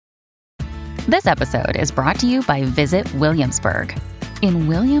This episode is brought to you by Visit Williamsburg. In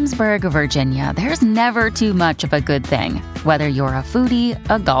Williamsburg, Virginia, there's never too much of a good thing. Whether you're a foodie,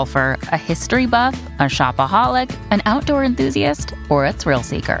 a golfer, a history buff, a shopaholic, an outdoor enthusiast, or a thrill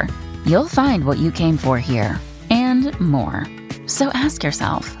seeker, you'll find what you came for here and more. So ask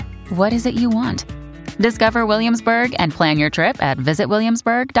yourself, what is it you want? Discover Williamsburg and plan your trip at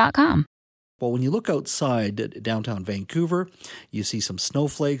visitwilliamsburg.com. Well, when you look outside at downtown Vancouver, you see some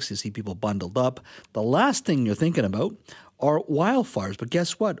snowflakes, you see people bundled up. The last thing you're thinking about are wildfires. But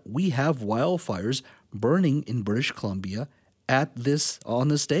guess what? We have wildfires burning in British Columbia on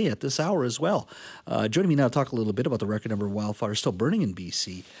this day, at this hour as well. Joining me now to talk a little bit about the record number of wildfires still burning in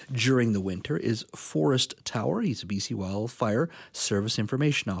BC during the winter is Forrest Tower. He's a BC Wildfire Service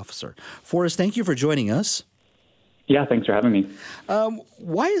Information Officer. Forrest, thank you for joining us. Yeah, thanks for having me.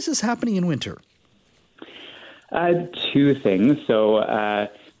 Why is this happening in winter? Two things. So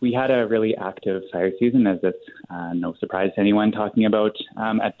we had a really active fire season, as it's no surprise to anyone talking about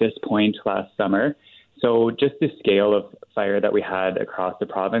at this point last summer. So just the scale of fire that we had across the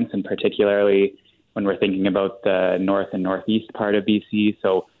province, and particularly when we're thinking about the north and northeast part of BC.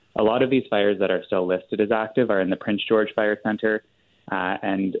 So a lot of these fires that are still listed as active are in the Prince George Fire Centre.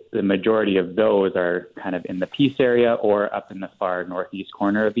 And the majority of those are kind of in the Peace area or up in the far northeast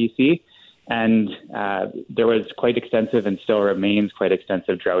corner of BC. And there was quite extensive and still remains quite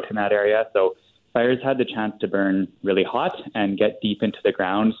extensive drought in that area. So fires had the chance to burn really hot and get deep into the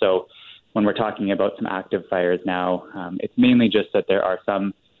ground. So when we're talking about some active fires now, it's mainly just that there are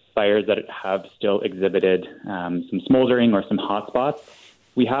some fires that have still exhibited some smoldering or some hot spots.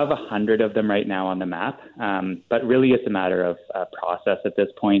 We have 100 of them right now on the map, but really it's a matter of process at this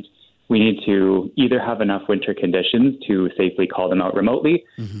point. We need to either have enough winter conditions to safely call them out remotely,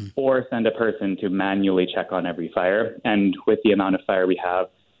 or send a person to manually check on every fire. And with the amount of fire we have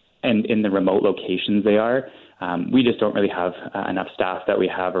and in the remote locations they are, we just don't really have enough staff that we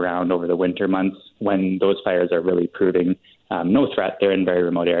have around over the winter months when those fires are really proving no threat. They're in very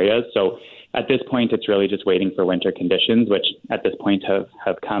remote areas. So at this point, it's really just waiting for winter conditions, which at this point have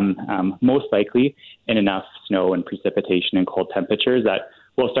come most likely in enough snow and precipitation and cold temperatures that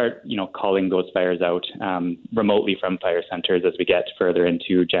we'll start, calling those fires out remotely from fire centers as we get further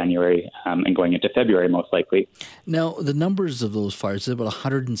into January and going into February, most likely. Now, the numbers of those fires, is it about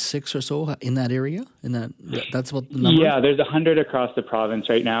 106 or so in that area? That's about the number? Yeah, there's 100 across the province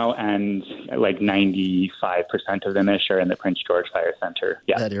right now, and like 95% of them are in the Prince George Fire Centre.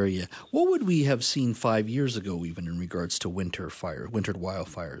 Yeah. That area. What would we have seen 5 years ago, even in regards to winter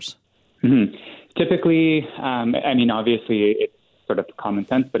wildfires? Mm-hmm. Typically, obviously it's sort of common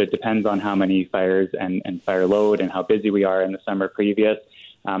sense, but it depends on how many fires and fire load and how busy we are in the summer previous.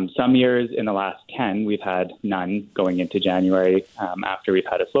 Some years in the last 10, we've had none going into January after we've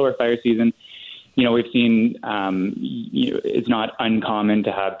had a slower fire season. We've seen it's not uncommon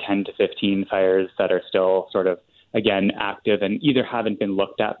to have 10 to 15 fires that are still sort of, again, active and either haven't been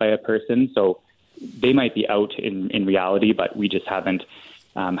looked at by a person. So they might be out in reality, but we just haven't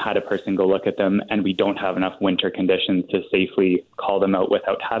had a person go look at them, and we don't have enough winter conditions to safely call them out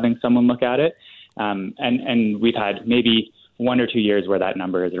without having someone look at it. And we've had maybe 1 or 2 years where that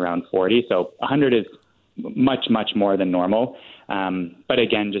number is around 40. So 100 is much, much more than normal. But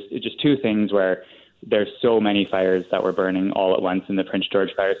again, just two things where there's so many fires that were burning all at once in the Prince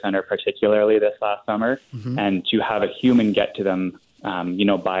George Fire Centre, particularly this last summer, and to have a human get to them,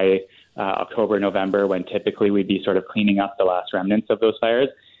 by October, November, when typically we'd be sort of cleaning up the last remnants of those fires,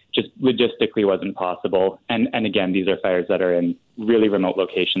 just logistically wasn't possible. And again, these are fires that are in really remote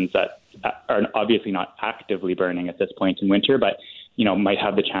locations that are obviously not actively burning at this point in winter, but, might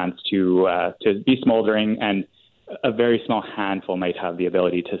have the chance to be smoldering, and a very small handful might have the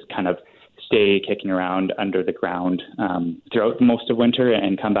ability to kind of stay kicking around under the ground throughout most of winter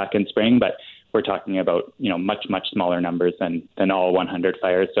and come back in spring. But we're talking about, much, much smaller numbers than all 100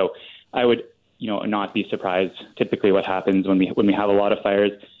 fires. So I would, not be surprised. Typically what happens when we have a lot of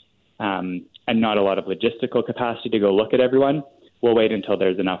fires and not a lot of logistical capacity to go look at everyone, we'll wait until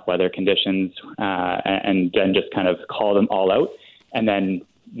there's enough weather conditions and then just kind of call them all out. And then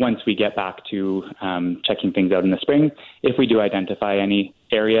once we get back to checking things out in the spring, if we do identify any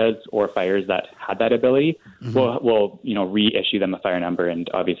areas or fires that had that ability, we'll reissue them a fire number and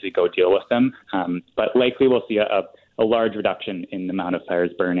obviously go deal with them. But likely we'll see a large reduction in the amount of fires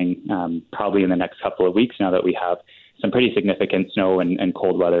burning probably in the next couple of weeks, now that we have some pretty significant snow and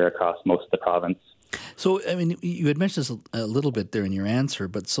cold weather across most of the province. So, you had mentioned this a little bit there in your answer,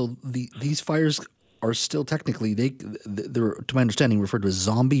 but so these fires are still technically, they're, to my understanding, referred to as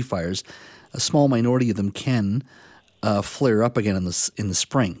zombie fires. A small minority of them can flare up again in the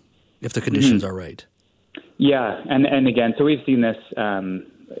spring. if the conditions are right. Yeah, and again, so we've seen this, in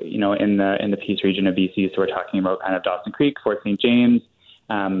the Peace region of BC. So we're talking about kind of Dawson Creek, Fort St. James,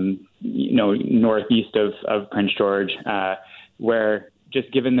 northeast of Prince George, where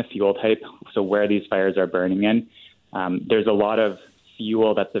just given the fuel type, so where these fires are burning in, there's a lot of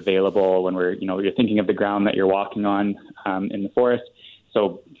fuel that's available when you're thinking of the ground that you're walking on in the forest.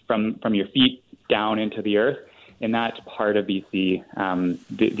 So from your feet down into the earth, in that part of BC,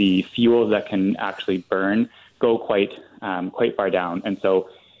 the fuels that can actually burn go quite far down. And so,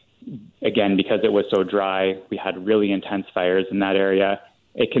 again, because it was so dry, we had really intense fires in that area.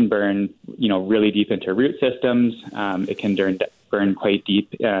 It can burn, really deep into root systems. It can burn quite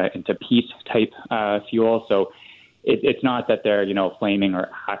deep into peat type fuel. So it's not that they're, flaming or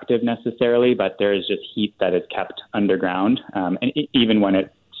active necessarily, but there is just heat that is kept underground, and even when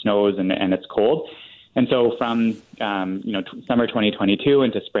it snows and it's cold. And so from, summer 2022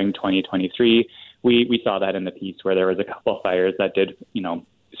 into spring 2023, we saw that in the Peace, where there was a couple of fires that did,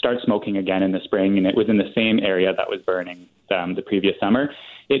 start smoking again in the spring, and it was in the same area that was burning the previous summer.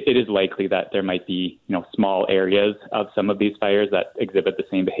 It is likely that there might be, small areas of some of these fires that exhibit the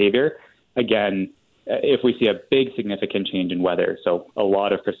same behavior. Again, if we see a big significant change in weather, so a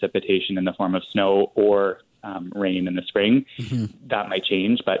lot of precipitation in the form of snow or rain in the spring, that might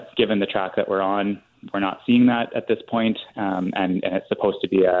change. But given the track that we're on, we're not seeing that at this point, and it's supposed to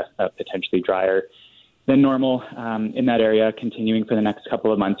be a potentially drier than normal in that area, continuing for the next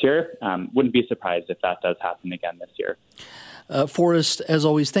couple of months here. Wouldn't be surprised if that does happen again this year. Forrest, as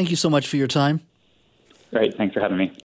always, thank you so much for your time. Right. Thanks for having me.